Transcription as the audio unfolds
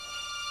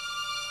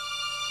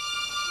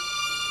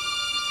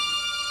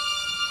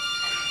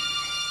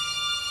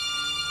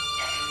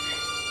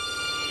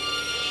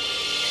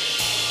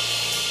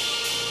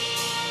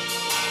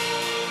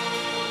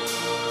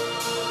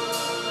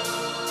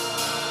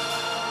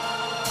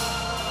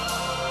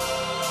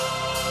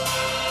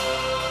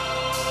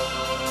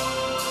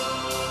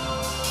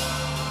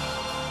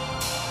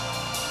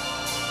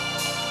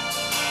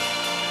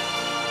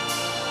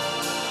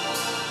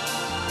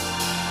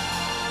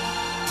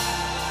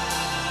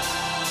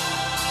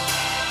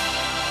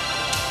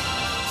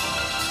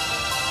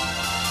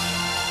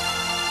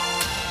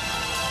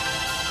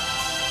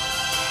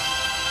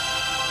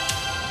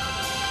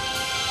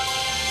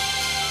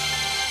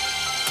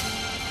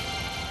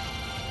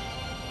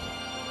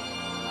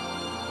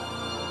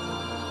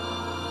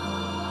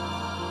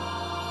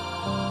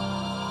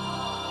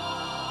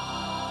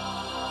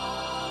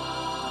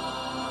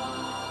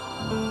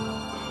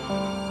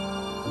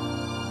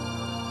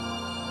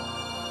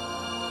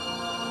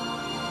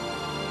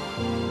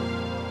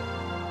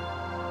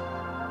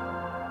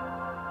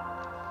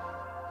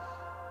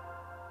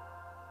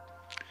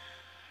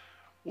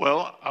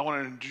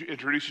want to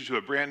introduce you to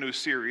a brand new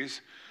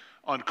series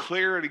on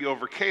clarity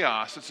over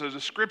chaos. It's a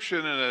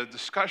description and a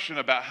discussion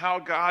about how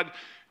God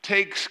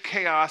takes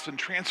chaos and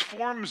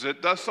transforms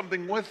it, does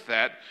something with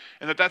that,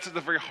 and that's at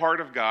the very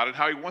heart of God and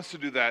how he wants to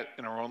do that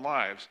in our own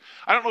lives.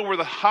 I don't know, were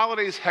the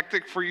holidays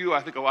hectic for you?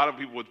 I think a lot of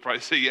people would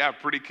probably say, yeah,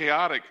 pretty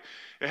chaotic.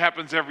 It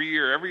happens every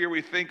year. Every year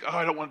we think,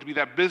 I don't want it to be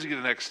that busy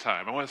the next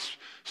time. I want to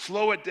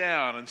slow it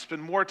down and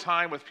spend more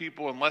time with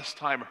people and less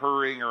time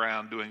hurrying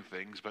around doing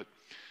things. But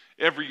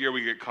every year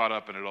we get caught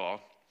up in it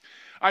all.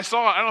 I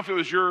don't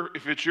know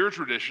if it's your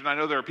tradition. I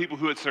know there are people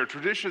who it's their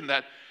tradition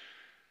that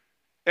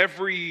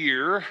every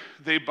year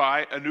they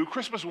buy a new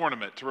Christmas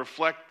ornament to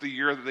reflect the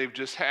year that they've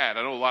just had.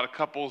 I know a lot of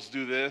couples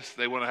do this.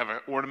 They want to have an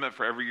ornament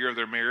for every year of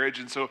their marriage.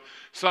 And so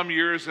some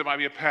years it might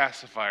be a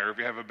pacifier if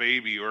you have a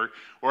baby, or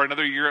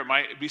another year it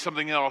might be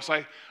something else.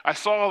 I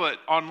saw that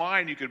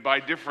online you could buy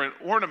different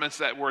ornaments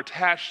that were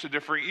attached to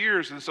different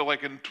years. And so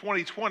like in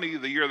 2020,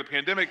 the year of the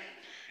pandemic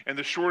and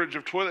the shortage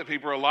of toilet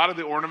paper, a lot of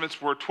the ornaments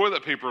were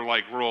toilet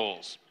paper-like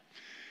rolls.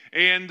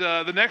 And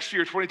the next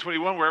year,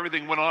 2021, where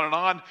everything went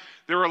on,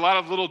 there were a lot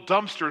of little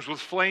dumpsters with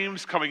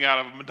flames coming out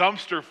of them, a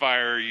dumpster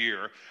fire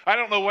year. I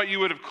don't know what you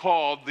would have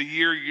called the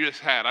year you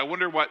just had. I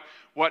wonder what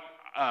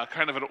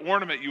kind of an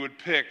ornament you would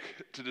pick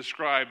to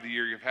describe the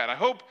year you've had. I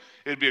hope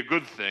it'd be a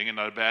good thing and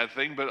not a bad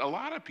thing, but a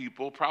lot of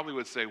people probably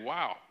would say,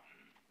 wow,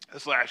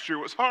 this last year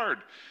was hard.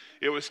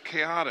 It was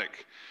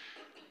chaotic.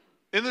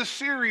 In this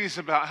series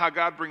about how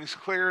God brings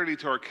clarity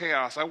to our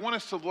chaos, I want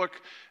us to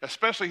look,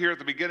 especially here at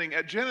the beginning,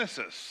 at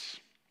Genesis.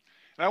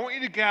 And I want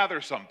you to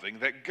gather something,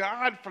 that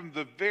God from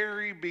the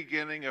very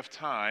beginning of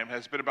time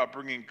has been about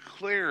bringing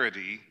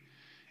clarity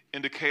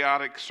into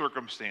chaotic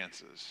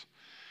circumstances,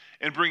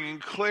 and bringing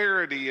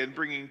clarity and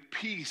bringing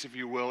peace, if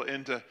you will,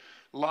 into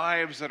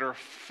lives that are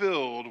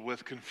filled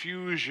with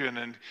confusion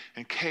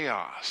and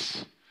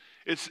chaos.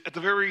 It's at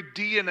the very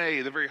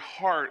DNA, the very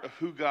heart of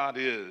who God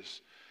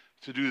is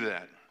to do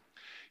that.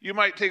 You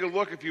might take a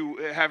look, if you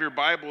have your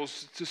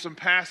Bibles, to some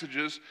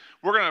passages.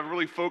 We're going to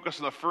really focus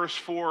on the first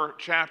 4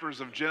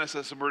 chapters of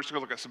Genesis, and we're just going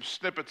to look at some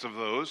snippets of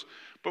those.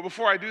 But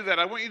before I do that,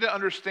 I want you to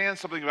understand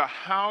something about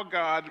how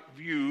God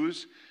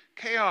views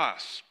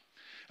chaos.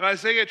 In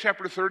Isaiah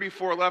chapter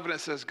 34:11, it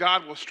says,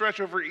 God will stretch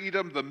over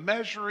Edom the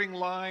measuring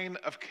line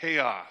of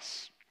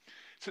chaos.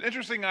 It's an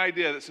interesting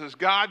idea that says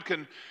God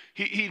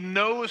he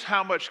knows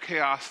how much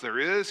chaos there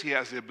is. He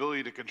has the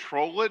ability to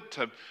control it,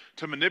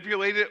 to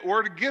manipulate it,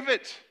 or to give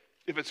it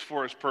if it's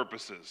for his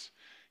purposes.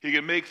 He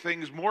can make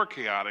things more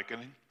chaotic,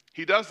 and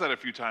he does that a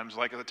few times,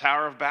 like at the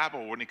Tower of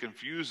Babel when he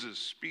confuses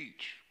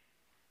speech.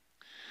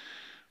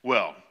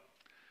 Well,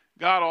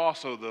 God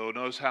also, though,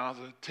 knows how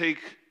to take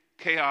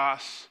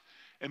chaos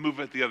and move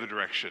it the other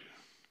direction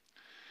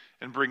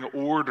and bring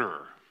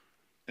order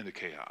into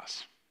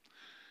chaos.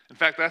 In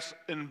fact, that's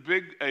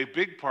a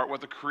big part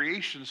what the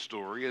creation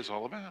story is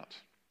all about.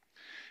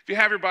 If you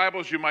have your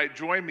Bibles, you might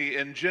join me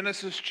in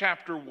Genesis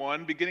chapter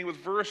 1, beginning with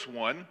verse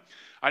 1.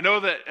 I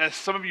know that as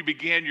some of you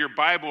began your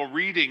Bible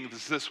reading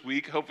this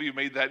week, hopefully you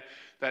made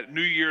that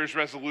New Year's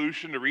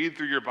resolution to read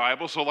through your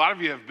Bible. So a lot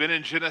of you have been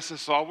in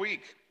Genesis all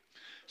week.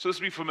 So this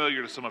will be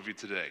familiar to some of you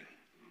today.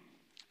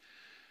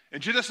 In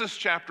Genesis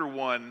chapter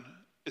 1,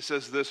 it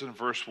says this in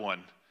verse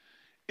 1.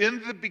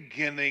 In the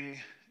beginning,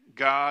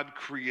 God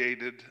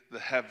created the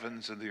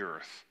heavens and the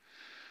earth.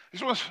 I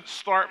just want to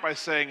start by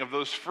saying of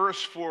those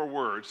first 4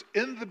 words,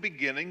 in the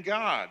beginning,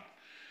 God.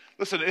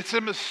 Listen, it's a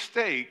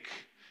mistake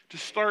to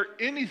start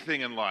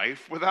anything in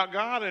life without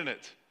God in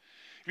it.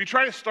 If you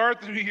try to start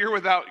the new year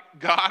without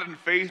God and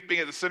faith being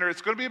at the center,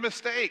 it's going to be a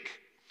mistake.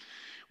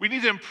 We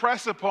need to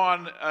impress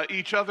upon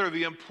each other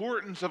the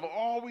importance of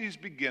always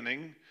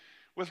beginning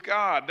with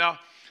God. Now,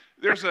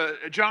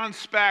 John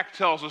Spack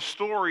tells a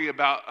story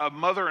about a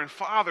mother and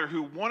father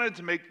who wanted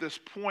to make this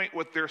point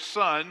with their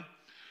son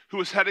who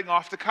was heading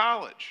off to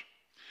college.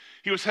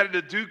 He was headed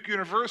to Duke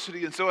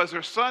University, and so as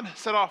their son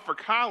set off for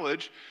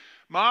college,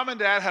 Mom and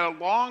Dad had a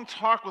long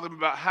talk with him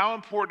about how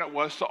important it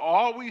was to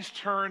always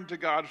turn to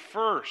God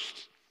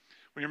first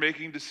when you're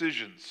making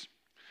decisions.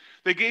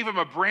 They gave him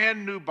a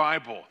brand new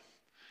Bible.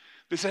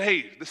 They said,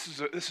 hey,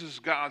 this is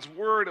God's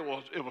word.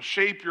 It will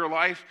shape your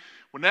life.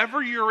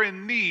 Whenever you're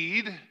in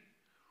need,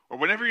 or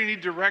whenever you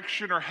need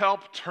direction or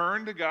help,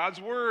 turn to God's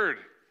word.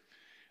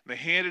 And they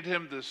handed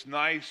him this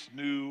nice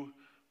new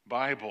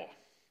Bible.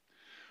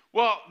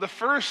 Well, the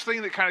first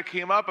thing that kind of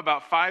came up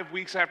about 5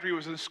 weeks after he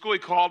was in school, he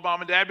called Mom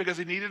and Dad because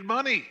he needed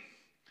money.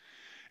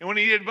 And when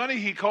he needed money,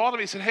 he called him.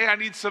 He said, hey, I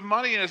need some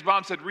money. And his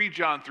mom said, read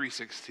John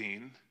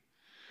 3:16.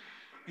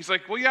 He's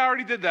like, well, yeah, I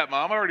already did that,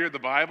 Mom. I already read the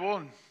Bible.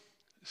 And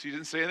she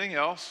didn't say anything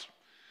else.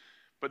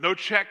 But no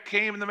check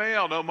came in the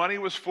mail. No money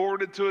was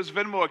forwarded to his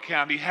Venmo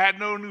account. He had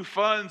no new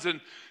funds.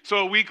 And so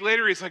a week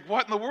later, he's like,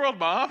 what in the world,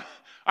 Mom?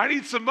 I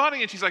need some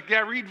money. And she's like, yeah,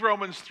 read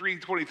Romans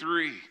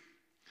 3:23.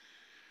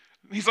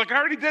 He's like, I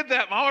already did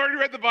that, Mom. I already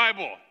read the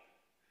Bible.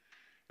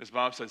 His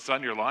mom said,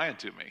 son, you're lying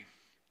to me.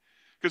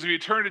 Because if you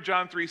turned to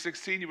John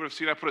 3:16, you would have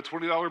seen I put a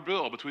 $20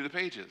 bill between the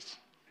pages.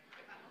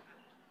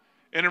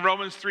 And in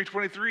Romans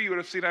 3:23, you would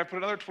have seen I put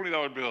another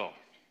 $20 bill.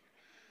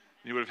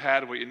 You would have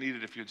had what you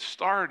needed if you had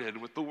started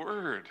with the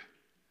Word.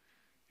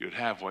 You would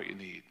have what you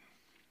need.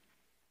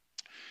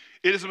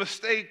 It is a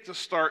mistake to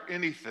start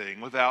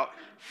anything without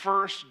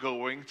first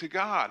going to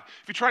God.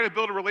 If you try to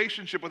build a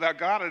relationship without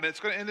God in it, it's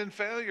going to end in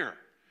failure.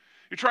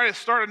 You try to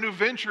start a new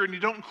venture and you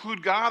don't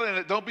include God in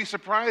it, don't be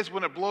surprised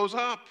when it blows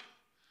up.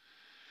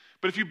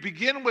 But if you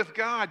begin with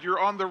God, you're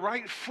on the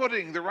right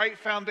footing, the right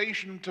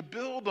foundation to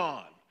build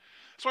on.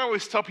 That's why I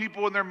always tell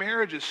people in their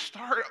marriages,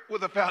 start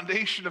with a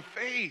foundation of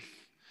faith.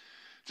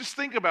 Just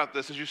think about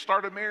this as you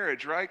start a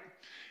marriage, right?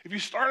 If you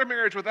start a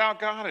marriage without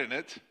God in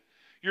it,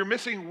 you're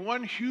missing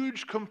one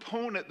huge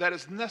component that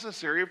is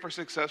necessary for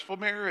successful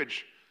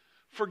marriage: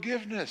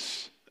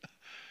 forgiveness.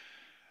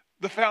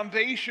 The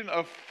foundation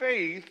of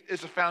faith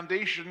is a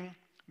foundation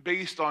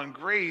based on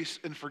grace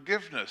and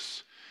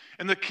forgiveness.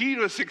 And the key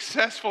to a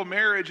successful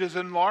marriage is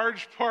in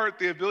large part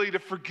the ability to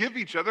forgive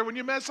each other when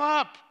you mess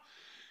up,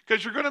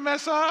 because you're going to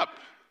mess up.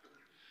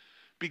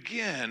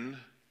 Begin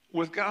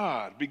with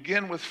God.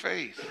 Begin with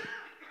faith.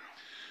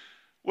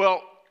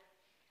 Well,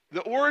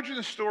 the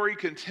origin story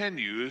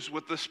continues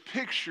with this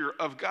picture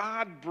of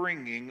God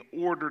bringing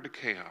order to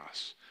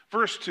chaos.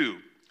 Verse 2,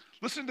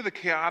 listen to the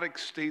chaotic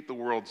state the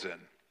world's in.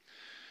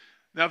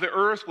 Now the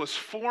earth was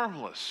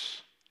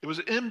formless. It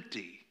was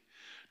empty.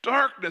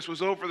 Darkness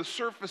was over the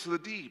surface of the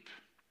deep.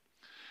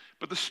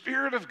 But the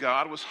Spirit of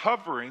God was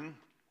hovering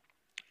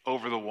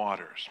over the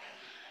waters.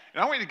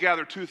 And I want you to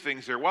gather two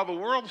things here. While the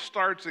world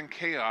starts in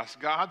chaos,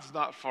 God's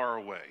not far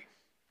away.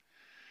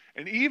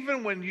 And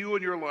even when you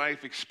in your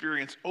life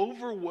experience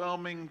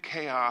overwhelming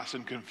chaos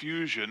and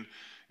confusion,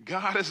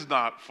 God is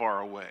not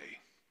far away.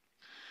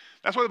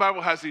 That's why the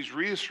Bible has these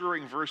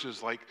reassuring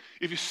verses like,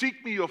 if you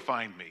seek me, you'll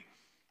find me.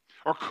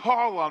 Or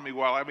call on me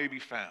while I may be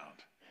found.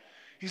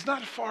 He's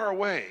not far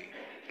away,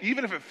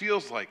 even if it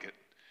feels like it.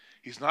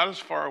 He's not as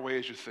far away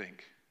as you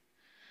think.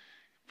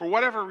 For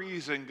whatever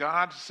reason,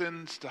 God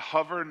sends to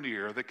hover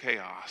near the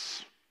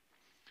chaos.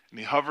 And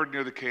he hovered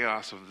near the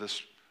chaos of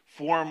this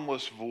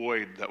formless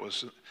void that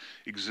was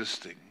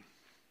existing.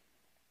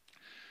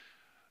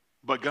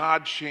 But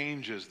God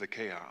changes the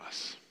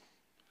chaos.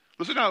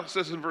 Listen how it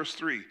says in verse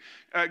 3.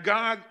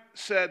 God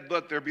said,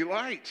 let there be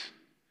light.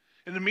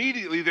 And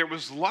immediately there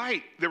was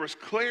light. There was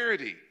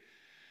clarity.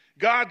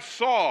 God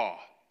saw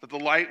that the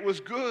light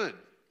was good.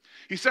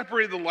 He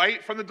separated the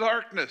light from the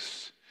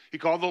darkness. He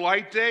called the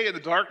light day, and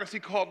the darkness he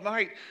called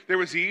night. There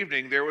was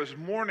evening. There was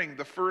morning,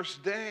 the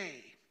first day.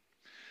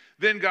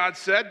 Then God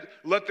said,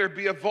 let there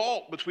be a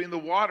vault between the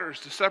waters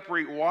to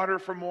separate water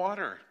from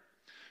water.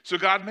 So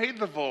God made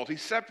the vault. He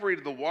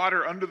separated the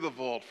water under the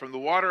vault from the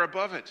water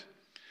above it.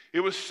 It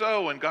was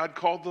so, and God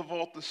called the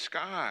vault the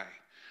sky.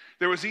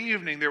 There was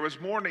evening, there was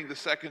morning, the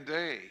second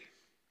day.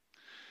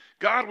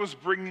 God was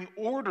bringing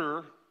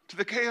order to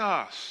the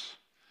chaos.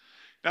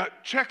 Now,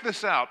 check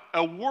this out.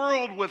 A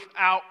world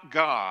without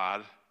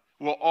God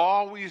will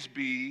always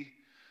be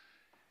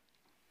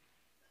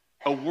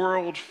a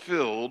world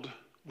filled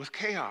with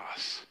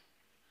chaos.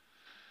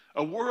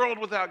 A world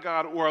without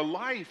God or a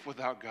life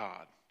without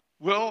God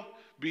will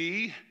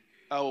be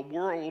a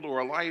world or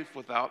a life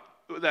without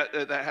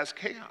that has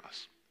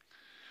chaos.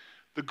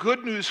 The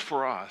good news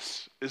for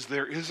us is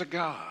there is a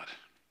God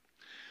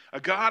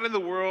in the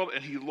world,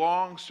 and he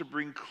longs to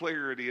bring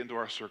clarity into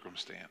our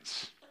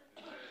circumstance.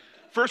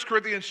 1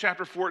 Corinthians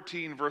chapter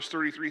 14, verse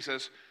 33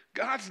 says,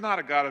 God's not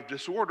a God of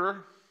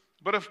disorder,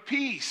 but of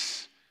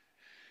peace.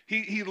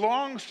 He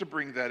longs to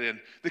bring that in.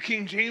 The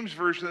King James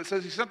Version that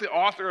says he's not the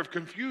author of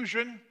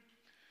confusion.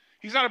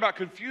 He's not about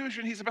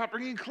confusion. He's about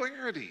bringing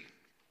clarity.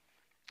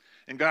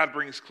 And God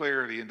brings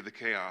clarity into the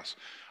chaos.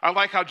 I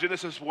like how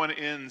Genesis 1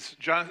 ends.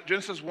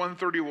 Genesis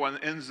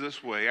 1:31 ends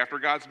this way. After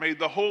God's made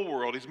the whole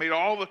world, he's made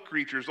all the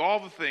creatures, all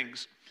the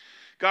things.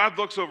 God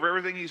looks over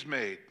everything he's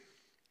made.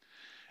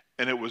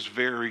 And it was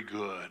very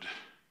good.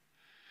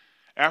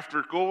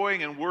 After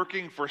going and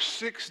working for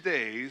 6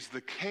 days,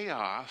 the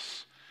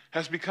chaos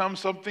has become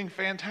something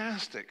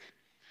fantastic.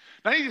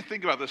 Now, I need to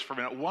think about this for a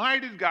minute. Why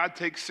did God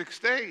take 6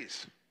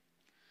 days?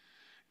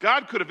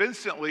 God could have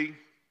instantly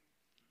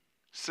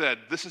said,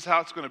 this is how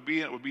it's going to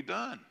be, and it would be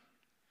done.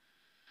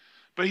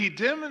 But he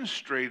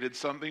demonstrated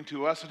something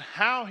to us in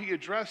how he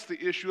addressed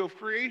the issue of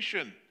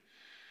creation.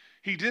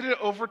 He did it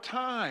over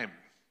time.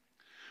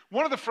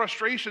 One of the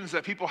frustrations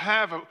that people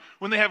have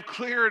when they have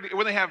clarity,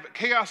 when they have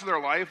chaos in their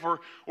life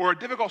or a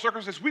difficult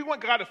circumstance, we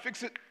want God to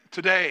fix it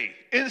today,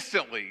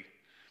 instantly.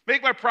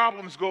 Make my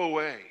problems go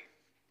away.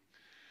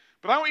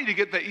 But I want you to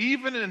get that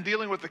even in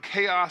dealing with the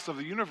chaos of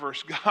the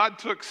universe, God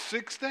took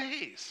 6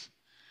 days.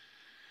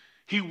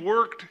 He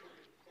worked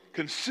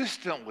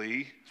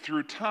consistently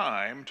through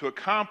time to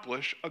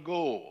accomplish a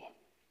goal.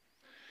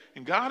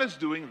 And God is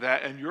doing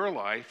that in your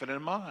life and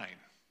in mine.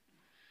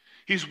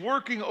 He's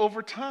working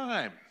over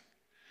time.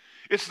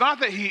 It's not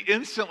that he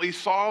instantly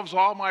solves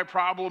all my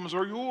problems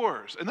or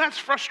yours. And that's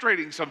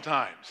frustrating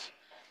sometimes.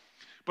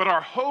 But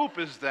our hope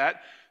is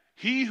that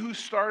he who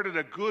started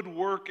a good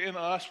work in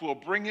us will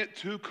bring it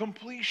to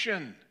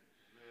completion.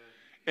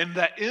 And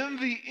that in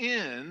the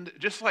end,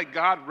 just like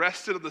God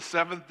rested on the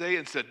seventh day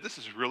and said, this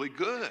is really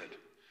good.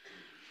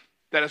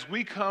 That as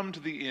we come to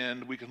the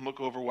end, we can look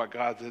over what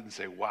God did and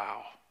say,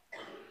 wow,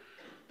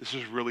 this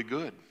is really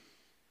good.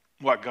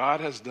 What God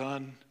has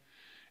done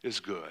is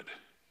good.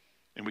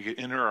 And we can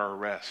enter our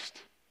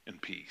rest in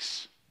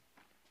peace.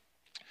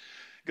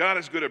 God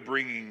is good at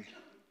bringing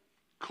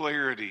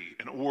clarity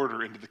and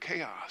order into the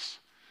chaos.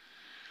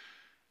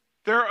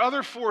 There are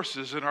other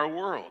forces in our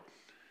world.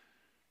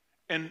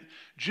 And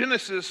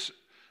Genesis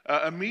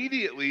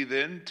immediately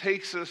then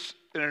takes us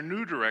in a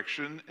new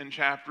direction in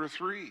chapter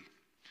 3.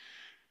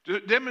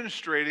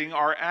 Demonstrating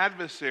our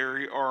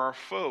adversary or our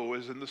foe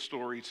is in the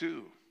story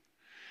too.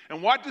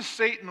 And what does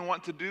Satan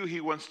want to do?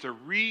 He wants to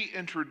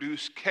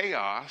reintroduce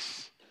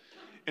chaos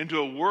into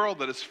a world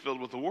that is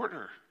filled with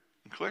order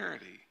and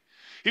clarity.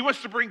 He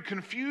wants to bring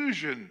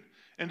confusion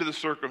into the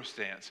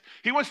circumstance.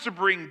 He wants to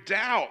bring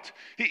doubt.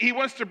 He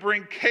wants to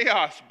bring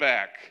chaos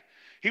back.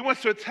 He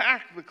wants to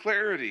attack the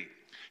clarity.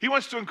 He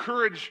wants to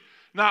encourage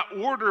not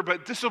order,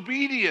 but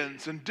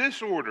disobedience and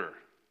disorder.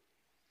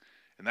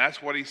 And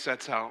that's what he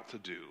sets out to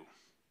do.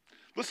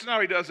 Listen how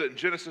he does it in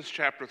Genesis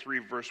chapter 3,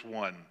 verse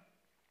 1.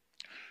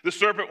 The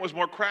serpent was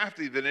more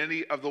crafty than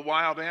any of the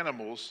wild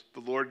animals the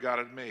Lord God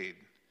had made.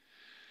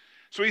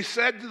 So he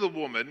said to the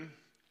woman,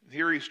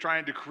 here he's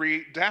trying to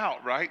create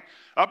doubt, right?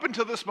 Up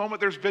until this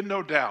moment, there's been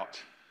no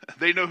doubt.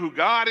 They know who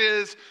God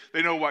is.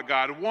 They know what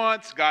God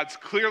wants. God's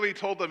clearly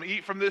told them,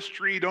 eat from this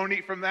tree, don't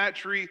eat from that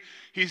tree.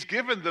 He's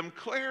given them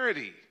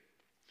clarity.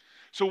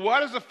 So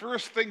what is the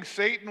first thing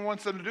Satan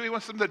wants them to do? He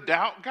wants them to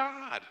doubt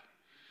God.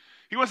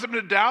 He wants them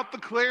to doubt the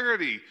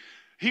clarity.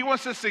 He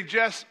wants to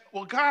suggest,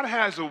 well, God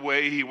has a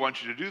way he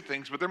wants you to do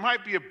things, but there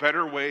might be a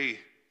better way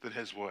than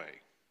his way.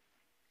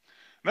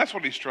 And that's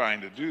what he's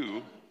trying to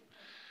do.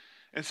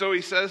 And so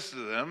he says to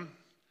them,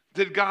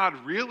 did God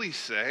really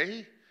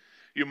say,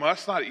 you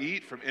must not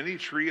eat from any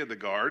tree of the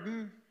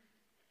garden?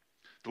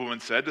 The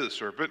woman said to the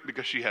serpent,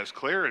 because she has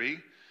clarity,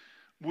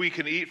 we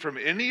can eat from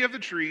any of the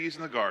trees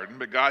in the garden,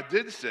 but God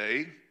did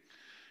say,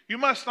 you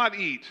must not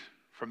eat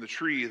from the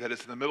tree that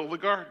is in the middle of the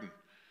garden.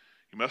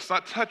 You must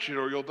not touch it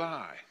or you'll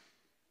die.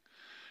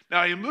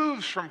 Now he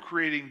moves from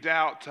creating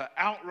doubt to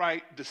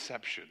outright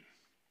deception.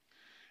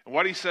 And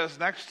what he says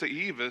next to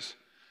Eve is,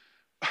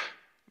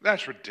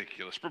 that's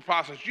ridiculous,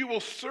 preposterous. You will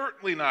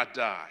certainly not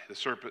die, the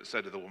serpent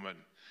said to the woman.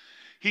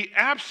 He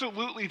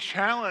absolutely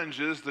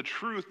challenges the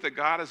truth that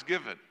God has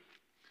given.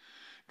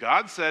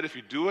 God said, if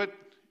you do it,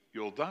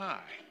 you'll die.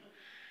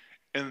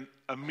 And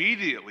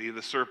immediately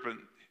the serpent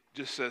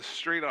just says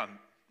straight on,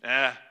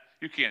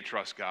 you can't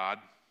trust God.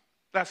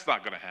 That's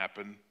not going to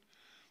happen.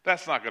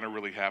 That's not going to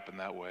really happen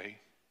that way.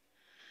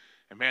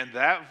 And man,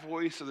 that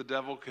voice of the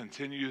devil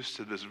continues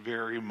to this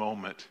very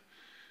moment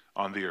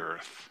on the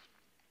earth.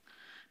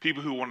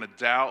 People who want to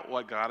doubt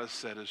what God has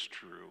said is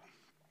true.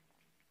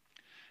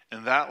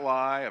 And that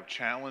lie of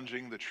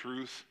challenging the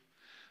truth,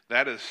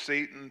 that is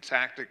Satan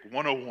tactic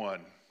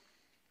 101.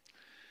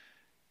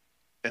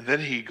 And then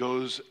he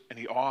goes and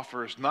he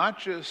offers not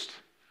just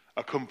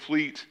a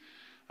complete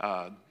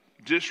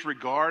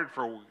disregard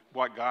for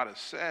what God has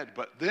said,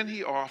 but then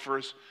he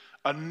offers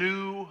a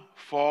new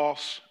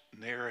false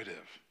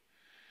narrative.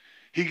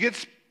 He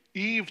gets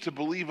Eve to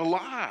believe a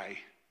lie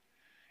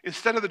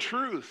instead of the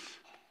truth.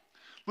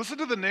 Listen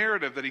to the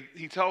narrative that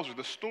he tells her,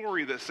 the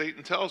story that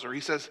Satan tells her. He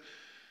says,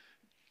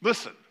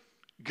 listen,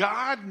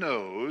 God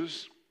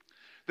knows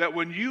that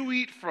when you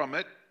eat from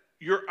it,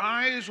 your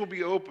eyes will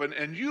be open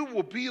and you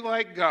will be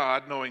like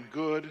God, knowing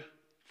good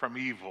from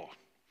evil.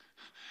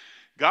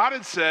 God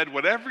had said,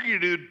 whatever you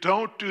do,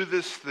 don't do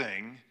this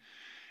thing.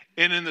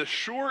 And in the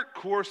short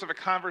course of a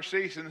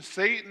conversation,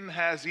 Satan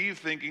has Eve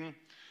thinking,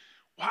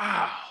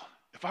 wow,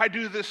 if I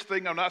do this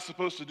thing I'm not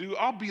supposed to do,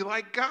 I'll be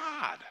like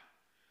God.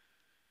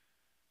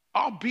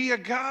 I'll be a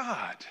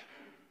God.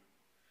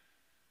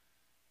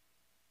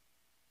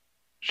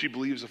 She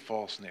believes a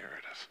false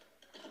narrative.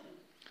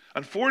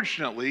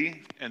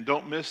 Unfortunately, and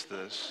don't miss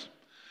this,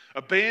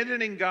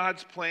 abandoning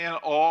God's plan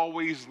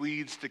always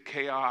leads to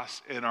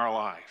chaos in our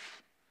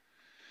life.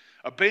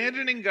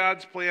 Abandoning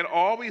God's plan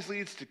always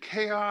leads to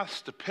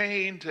chaos, to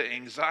pain, to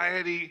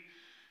anxiety,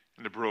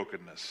 and to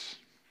brokenness.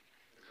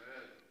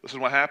 Amen. Listen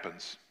to what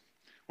happens.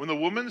 When the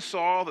woman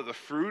saw that the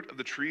fruit of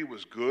the tree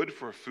was good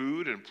for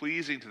food and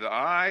pleasing to the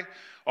eye,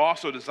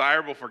 also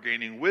desirable for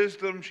gaining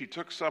wisdom, she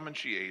took some and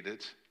she ate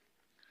it.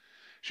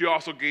 She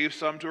also gave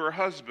some to her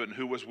husband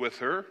who was with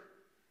her,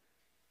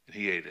 and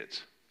he ate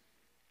it.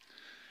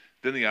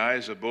 Then the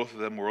eyes of both of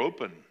them were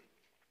open.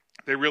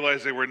 They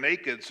realized they were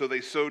naked, so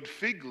they sewed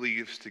fig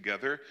leaves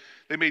together.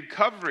 They made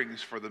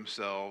coverings for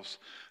themselves.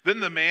 Then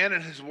the man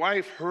and his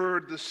wife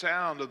heard the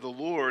sound of the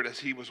Lord as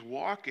he was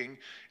walking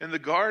in the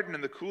garden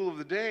in the cool of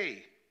the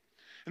day.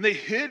 And they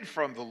hid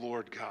from the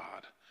Lord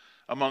God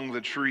among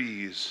the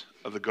trees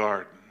of the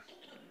garden.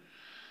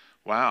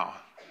 Wow.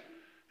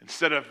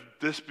 Instead of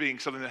this being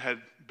something that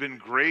had been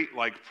great,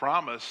 like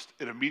promised,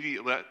 it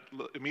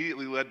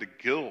immediately led to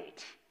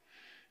guilt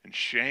and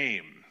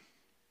shame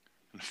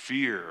and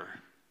fear.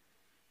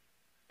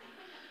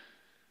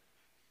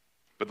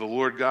 But the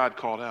Lord God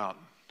called out,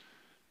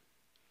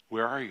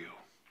 where are you?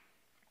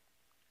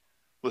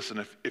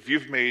 Listen, if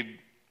you've made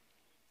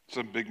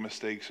some big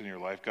mistakes in your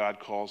life, God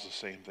calls the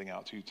same thing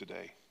out to you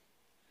today.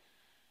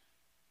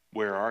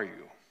 Where are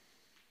you?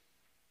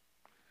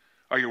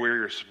 Are you where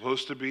you're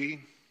supposed to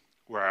be?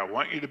 Where I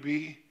want you to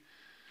be?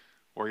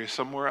 Or are you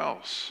somewhere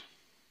else?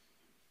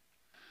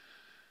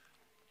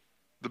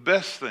 The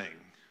best thing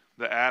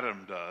that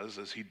Adam does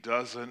is he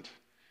doesn't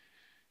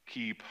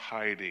keep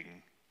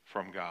hiding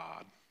from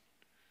God,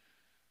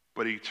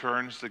 but he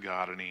turns to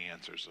God and he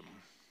answers him.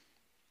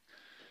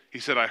 He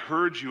said, I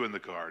heard you in the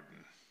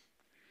garden,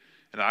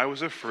 and I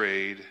was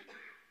afraid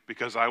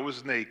because I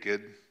was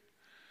naked,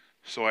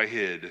 so I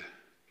hid.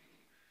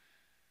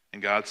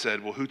 And God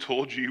said, well, who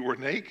told you you were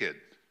naked?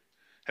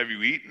 Have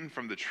you eaten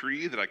from the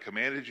tree that I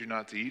commanded you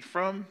not to eat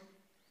from?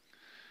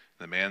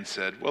 The man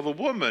said, well, the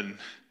woman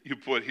you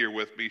put here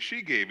with me,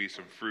 she gave me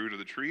some fruit of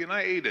the tree, and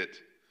I ate it.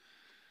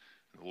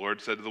 And the Lord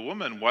said to the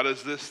woman, what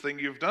is this thing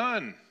you've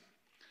done?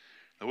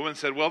 The woman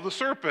said, well, the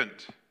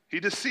serpent, he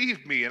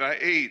deceived me, and I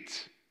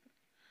ate.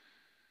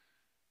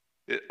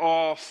 It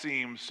all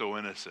seems so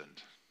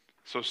innocent,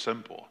 so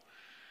simple.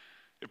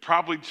 It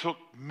probably took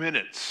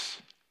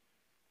minutes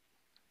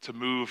to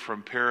move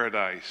from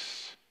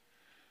paradise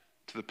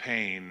to the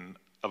pain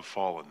of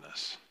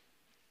fallenness.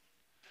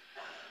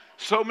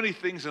 So many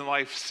things in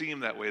life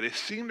seem that way. They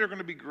seem they're going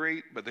to be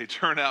great, but they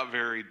turn out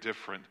very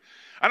different.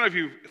 I don't know if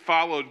you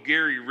followed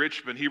Gary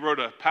Richmond. He wrote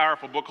a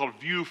powerful book called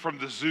View from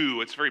the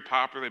Zoo. It's very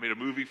popular. They made a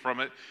movie from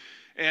it.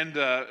 And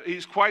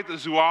he's quite the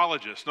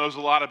zoologist, knows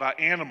a lot about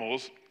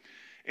animals.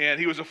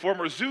 And he was a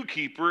former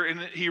zookeeper, and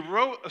he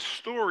wrote a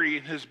story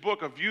in his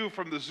book, A View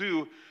from the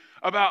Zoo,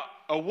 about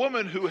a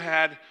woman who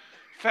had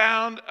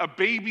found a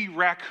baby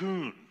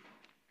raccoon.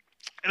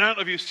 And I don't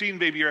know if you've seen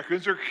baby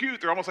raccoons. They're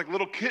cute. They're almost like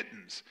little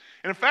kittens.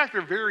 And in fact,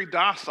 they're very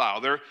docile.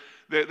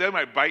 They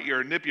might bite you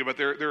or nip you, but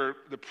they're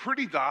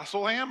pretty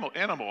docile animal.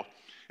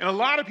 And a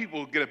lot of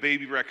people get a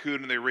baby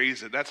raccoon and they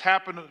raise it. That's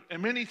happened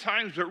many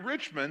times. But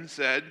Richmond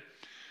said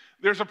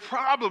there's a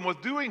problem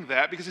with doing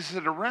that because he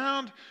said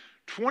around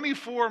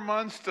 24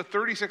 months to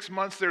 36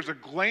 months, there's a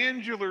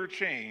glandular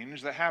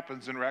change that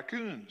happens in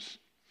raccoons.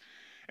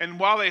 And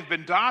while they've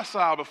been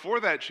docile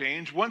before that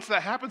change, once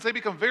that happens, they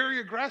become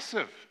very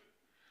aggressive.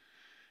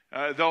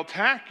 They'll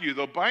attack you,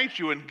 they'll bite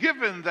you. And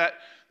given that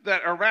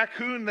a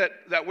raccoon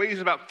that weighs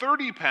about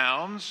 30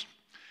 pounds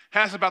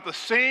has about the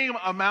same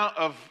amount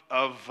of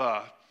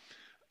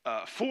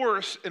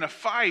force in a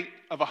fight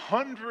of a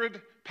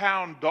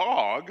 100-pound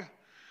dog,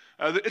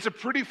 it's a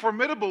pretty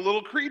formidable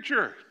little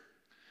creature.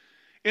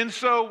 And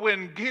so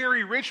when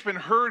Gary Richmond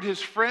heard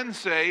his friend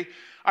say,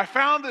 I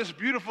found this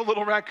beautiful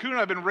little raccoon,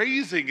 I've been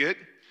raising it,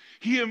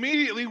 he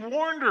immediately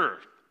warned her.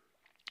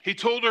 He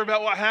told her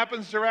about what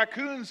happens to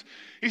raccoons.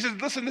 He said,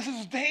 listen, this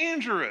is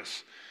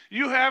dangerous.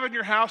 You have in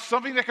your house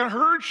something that can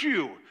hurt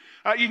you.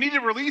 You need to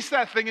release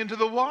that thing into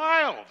the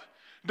wild.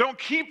 Don't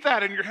keep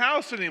that in your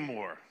house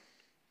anymore.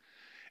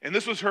 And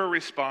this was her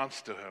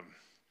response to him.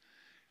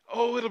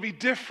 Oh, it'll be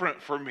different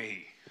for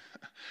me.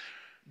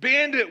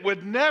 Bandit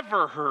would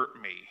never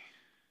hurt me.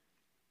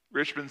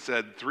 Richmond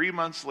said 3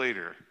 months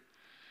later,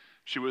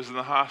 she was in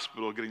the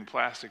hospital getting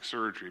plastic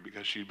surgery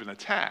because she'd been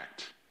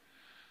attacked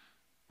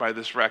by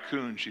this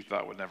raccoon she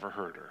thought would never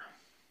hurt her.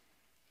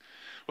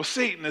 Well,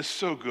 Satan is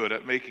so good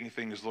at making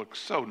things look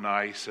so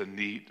nice and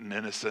neat and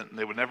innocent, and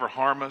they would never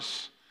harm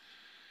us.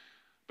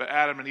 But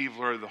Adam and Eve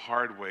learned the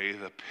hard way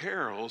the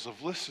perils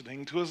of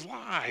listening to his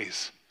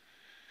lies.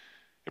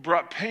 It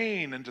brought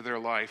pain into their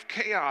life,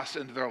 chaos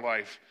into their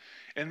life.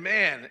 And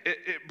man,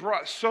 it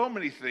brought so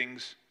many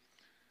things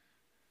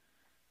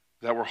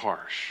that were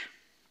harsh.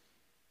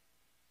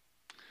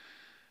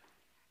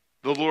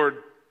 The Lord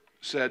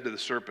said to the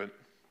serpent,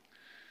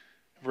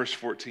 verse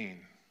 14,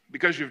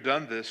 because you've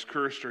done this,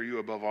 cursed are you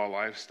above all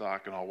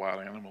livestock and all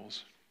wild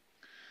animals.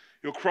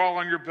 You'll crawl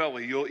on your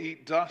belly. You'll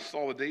eat dust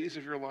all the days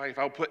of your life.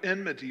 I'll put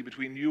enmity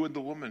between you and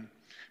the woman,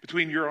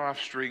 between your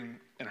offspring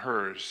and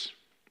hers.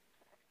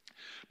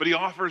 But he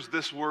offers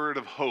this word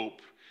of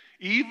hope,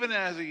 even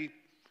as he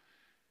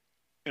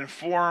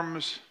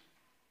informs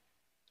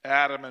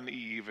Adam and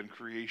Eve in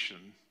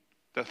creation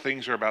that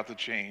things are about to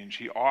change.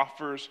 He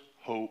offers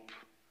hope.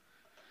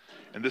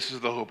 And this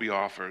is the hope he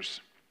offers.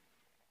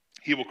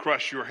 He will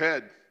crush your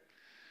head,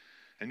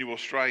 and you will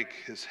strike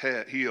his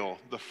heel,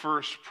 the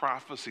first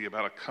prophecy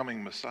about a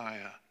coming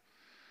Messiah.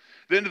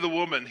 Then to the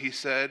woman he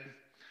said,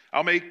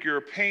 I'll make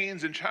your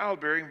pains in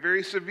childbearing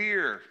very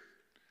severe.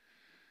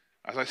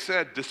 As I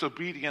said,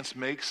 disobedience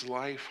makes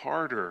life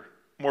harder,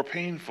 more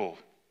painful.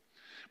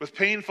 With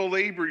painful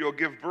labor you'll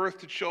give birth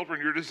to children.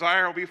 Your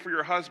desire will be for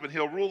your husband.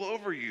 He'll rule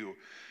over you.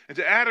 And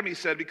to Adam he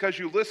said, because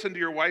you listened to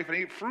your wife and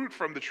ate fruit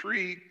from the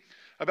tree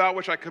about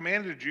which I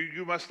commanded you,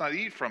 you must not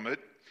eat from it.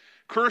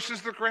 Curse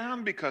is the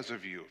ground because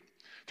of you.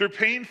 Through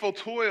painful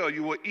toil,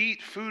 you will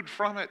eat food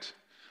from it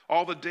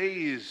all the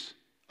days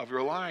of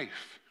your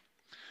life.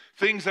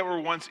 Things that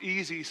were once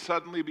easy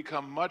suddenly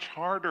become much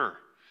harder.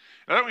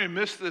 And I don't want you to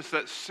miss this,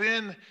 that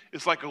sin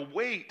is like a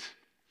weight.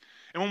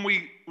 And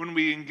when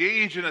we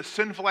engage in a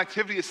sinful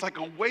activity, it's like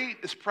a weight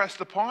is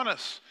pressed upon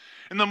us.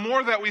 And the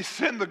more that we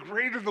sin, the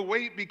greater the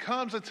weight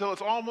becomes until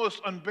it's almost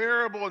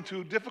unbearable and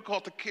too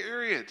difficult to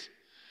carry it.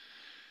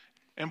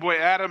 And boy,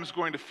 Adam's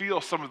going to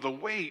feel some of the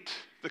weight,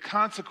 the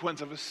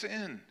consequence of his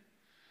sin.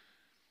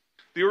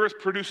 The earth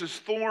produces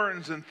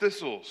thorns and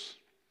thistles.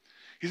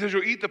 He says,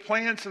 you'll eat the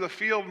plants of the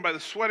field, and by the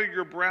sweat of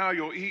your brow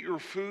you'll eat your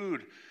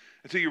food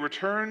until you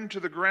return to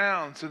the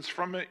ground, since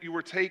from it you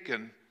were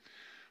taken.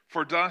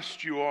 For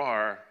dust you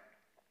are,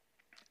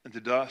 and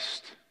to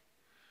dust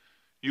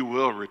you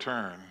will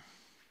return.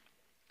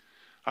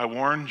 I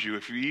warned you,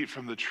 if you eat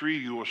from the tree,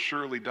 you will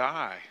surely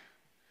die.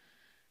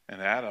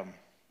 And Adam,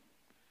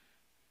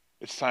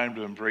 it's time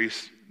to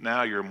embrace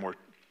now your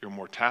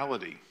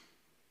mortality.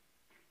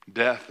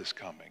 Death is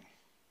coming.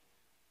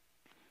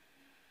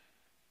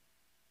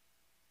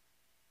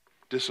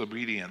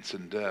 Disobedience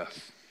and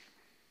death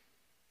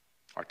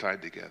are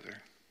tied together.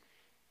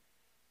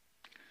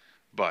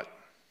 But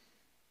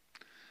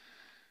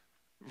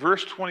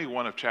verse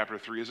 21 of chapter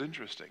 3 is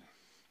interesting.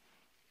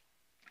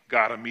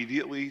 God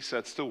immediately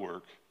sets to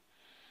work.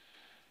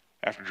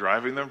 After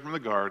driving them from the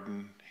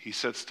garden, he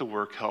sets to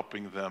work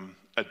helping them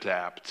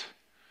adapt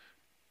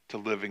to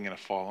living in a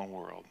fallen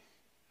world.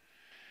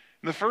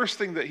 And the first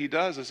thing that he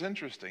does is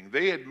interesting.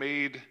 They had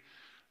made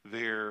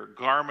their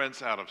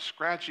garments out of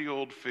scratchy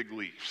old fig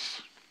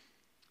leaves,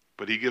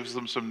 but he gives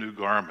them some new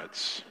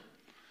garments.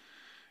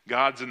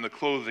 God's in the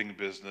clothing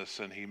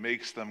business, and he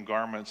makes them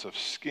garments of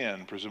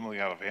skin, presumably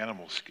out of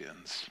animal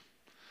skins.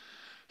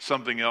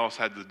 Something else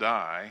had to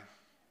die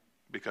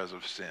because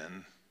of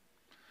sin,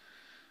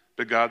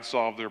 but God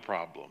solved their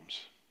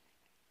problems.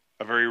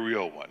 A very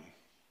real one.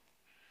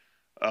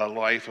 A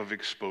life of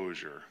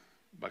exposure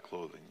by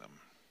clothing them.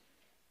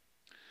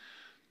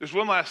 There's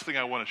one last thing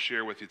I want to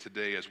share with you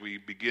today as we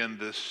begin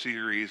this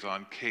series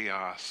on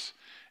chaos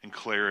and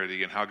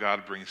clarity and how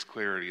God brings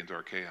clarity into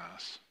our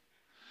chaos.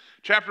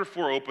 Chapter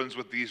 4 opens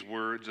with these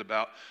words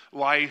about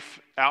life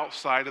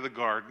outside of the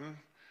garden.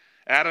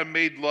 Adam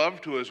made love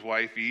to his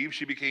wife Eve.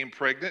 She became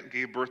pregnant and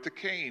gave birth to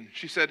Cain.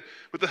 She said,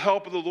 with the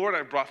help of the Lord,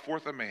 I brought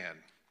forth a man.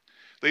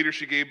 Later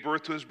she gave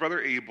birth to his brother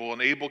Abel,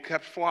 and Abel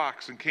kept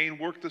flocks, and Cain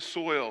worked the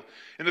soil.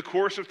 In the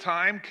course of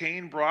time,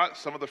 Cain brought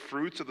some of the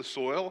fruits of the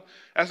soil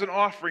as an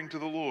offering to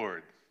the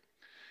Lord.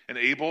 And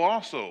Abel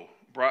also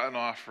brought an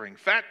offering,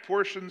 fat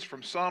portions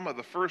from some of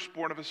the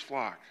firstborn of his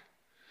flock.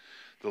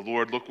 The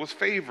Lord looked with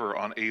favor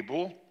on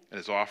Abel and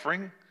his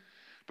offering,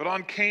 but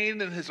on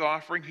Cain and his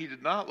offering he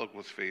did not look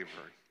with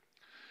favor.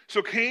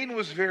 So Cain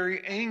was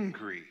very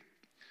angry.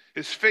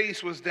 His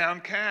face was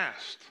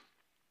downcast.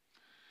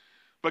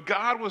 But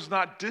God was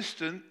not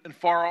distant and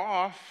far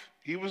off.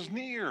 He was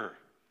near.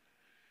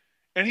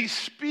 And he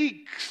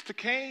speaks to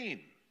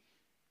Cain.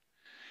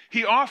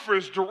 He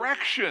offers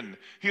direction.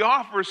 He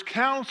offers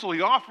counsel.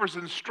 He offers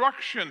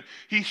instruction.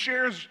 He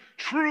shares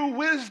true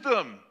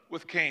wisdom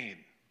with Cain.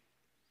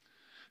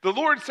 The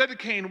Lord said to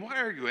Cain,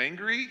 why are you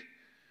angry?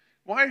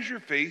 Why is your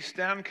face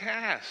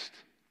downcast?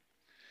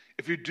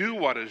 If you do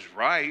what is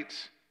right,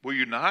 will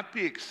you not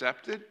be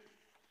accepted?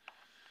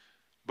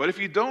 But if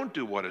you don't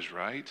do what is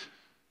right,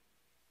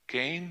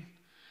 Cain,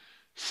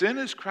 sin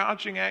is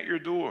crouching at your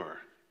door.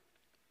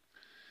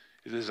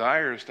 It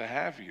desires to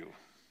have you,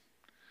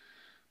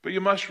 but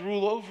you must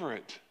rule over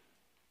it.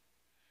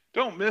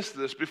 Don't miss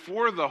this.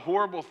 Before the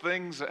horrible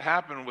things that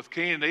happen with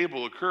Cain and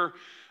Abel occur,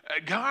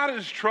 God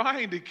is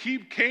trying to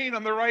keep Cain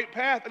on the right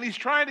path, and he's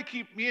trying to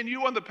keep me and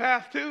you on the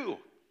path too.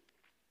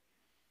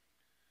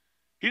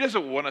 He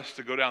doesn't want us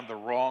to go down the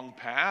wrong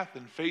path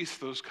and face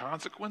those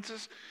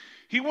consequences.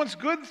 He wants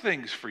good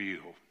things for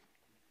you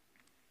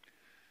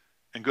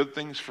and good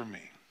things for me.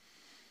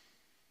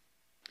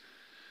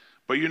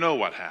 But you know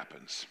what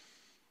happens.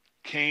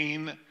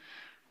 Cain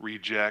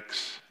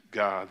rejects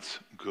God's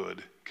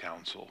good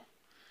counsel,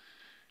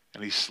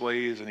 and he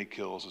slays and he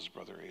kills his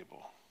brother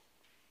Abel.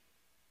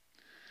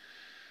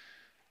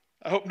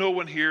 I hope no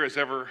one here has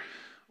ever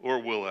or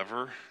will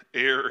ever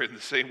err in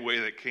the same way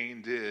that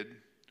Cain did,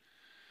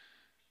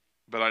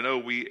 but I know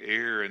we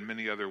err in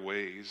many other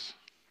ways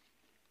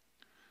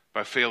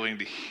by failing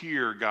to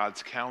hear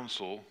God's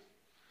counsel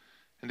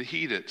and to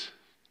heed it.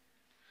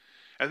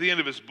 At the end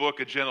of his book,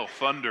 A Gentle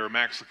Thunder,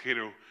 Max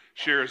Lucado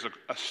shares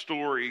a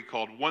story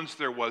called Once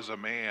There Was a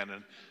Man,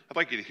 and I'd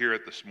like you to hear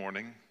it this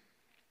morning.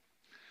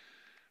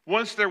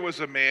 Once there was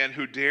a man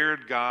who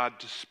dared God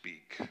to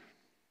speak.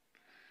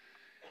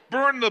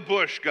 Burn the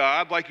bush,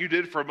 God, like you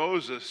did for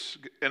Moses,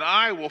 and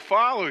I will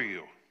follow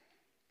you.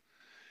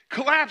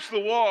 Collapse the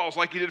walls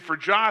like you did for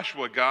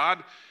Joshua,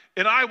 God,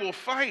 and I will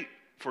fight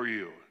for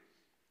you.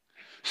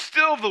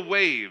 Still the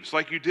waves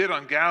like you did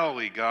on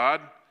Galilee,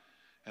 God,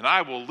 and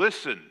I will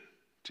listen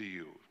to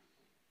you.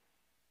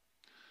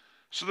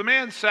 So the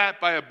man sat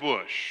by a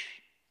bush.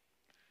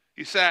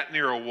 He sat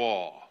near a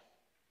wall.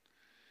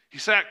 He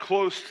sat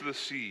close to the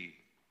sea,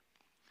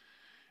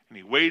 and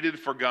he waited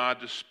for God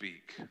to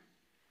speak.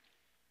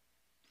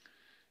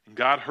 And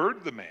God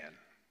heard the man.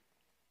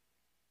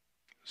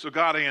 So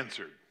God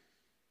answered.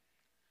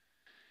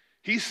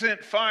 He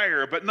sent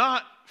fire, but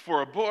not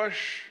for a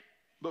bush,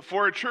 but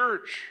for a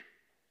church.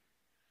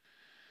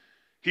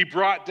 He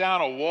brought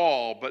down a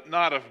wall, but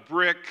not of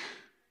brick,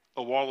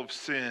 a wall of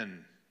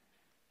sin.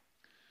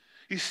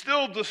 He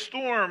stilled the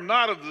storm,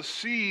 not of the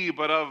sea,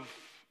 but of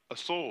a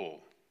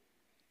soul.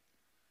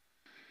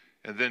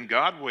 And then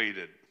God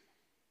waited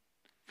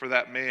for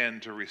that man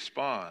to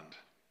respond.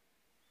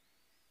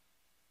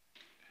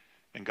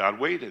 And God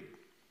waited.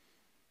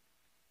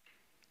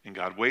 And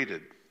God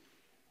waited.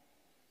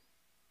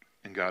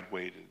 And God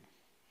waited.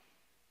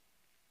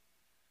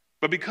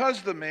 But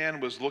because the man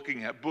was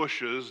looking at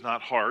bushes,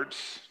 not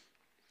hearts,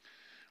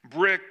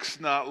 bricks,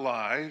 not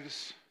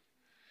lives,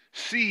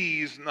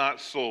 seas,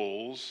 not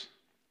souls,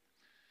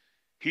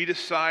 he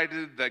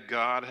decided that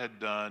God had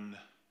done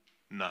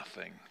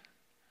nothing.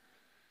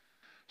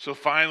 So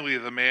finally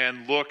the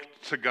man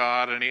looked to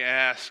God and he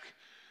asked,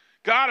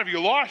 God, have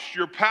you lost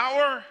your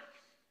power?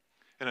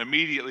 And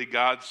immediately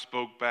God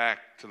spoke back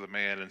to the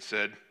man and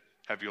said,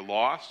 have you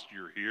lost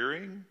your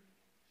hearing?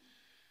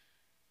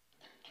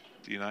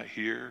 Do you not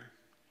hear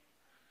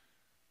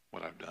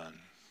what I've done?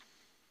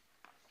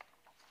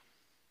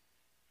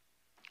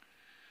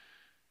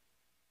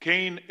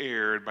 Cain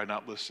erred by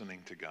not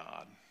listening to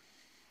God.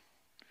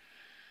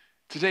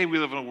 Today we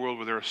live in a world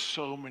where there are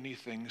so many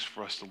things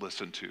for us to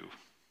listen to.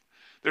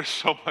 There's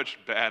so much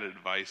bad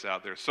advice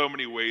out there, so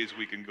many ways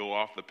we can go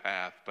off the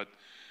path, but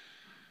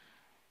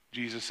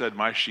Jesus said,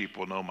 my sheep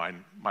will know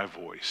my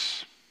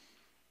voice.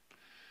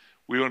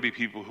 We want to be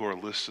people who are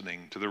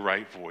listening to the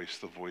right voice,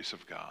 the voice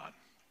of God.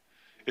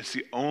 It's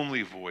the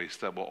only voice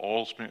that will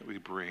ultimately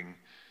bring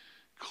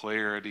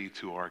clarity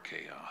to our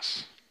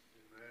chaos.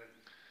 Amen.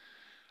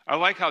 I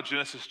like how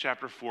Genesis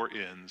chapter 4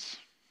 ends.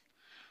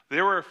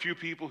 There were a few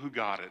people who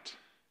got it.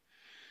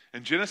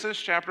 And Genesis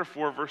chapter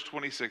 4, verse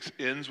 26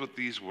 ends with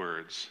these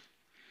words.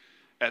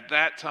 At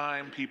that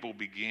time, people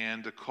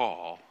began to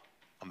call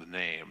on the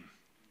name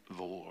of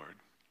the Lord.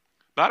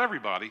 Not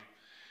everybody.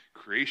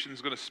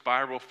 Creation's going to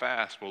spiral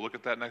fast. We'll look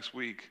at that next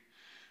week.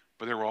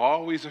 But there were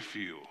always a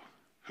few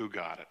who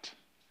got it.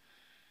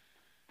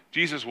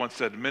 Jesus once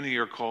said, many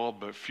are called,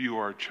 but few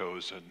are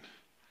chosen.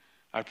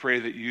 I pray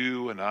that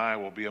you and I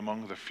will be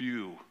among the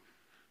few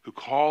who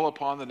call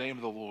upon the name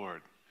of the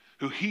Lord,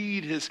 who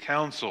heed his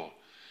counsel,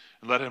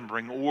 and let him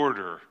bring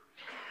order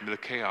into the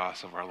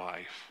chaos of our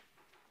life.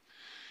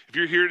 If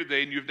you're here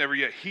today and you've never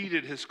yet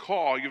heeded his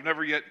call, you've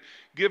never yet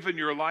given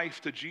your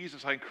life to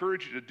Jesus, I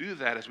encourage you to do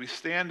that as we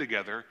stand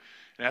together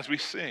and as we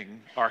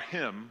sing our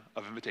hymn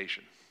of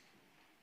invitation.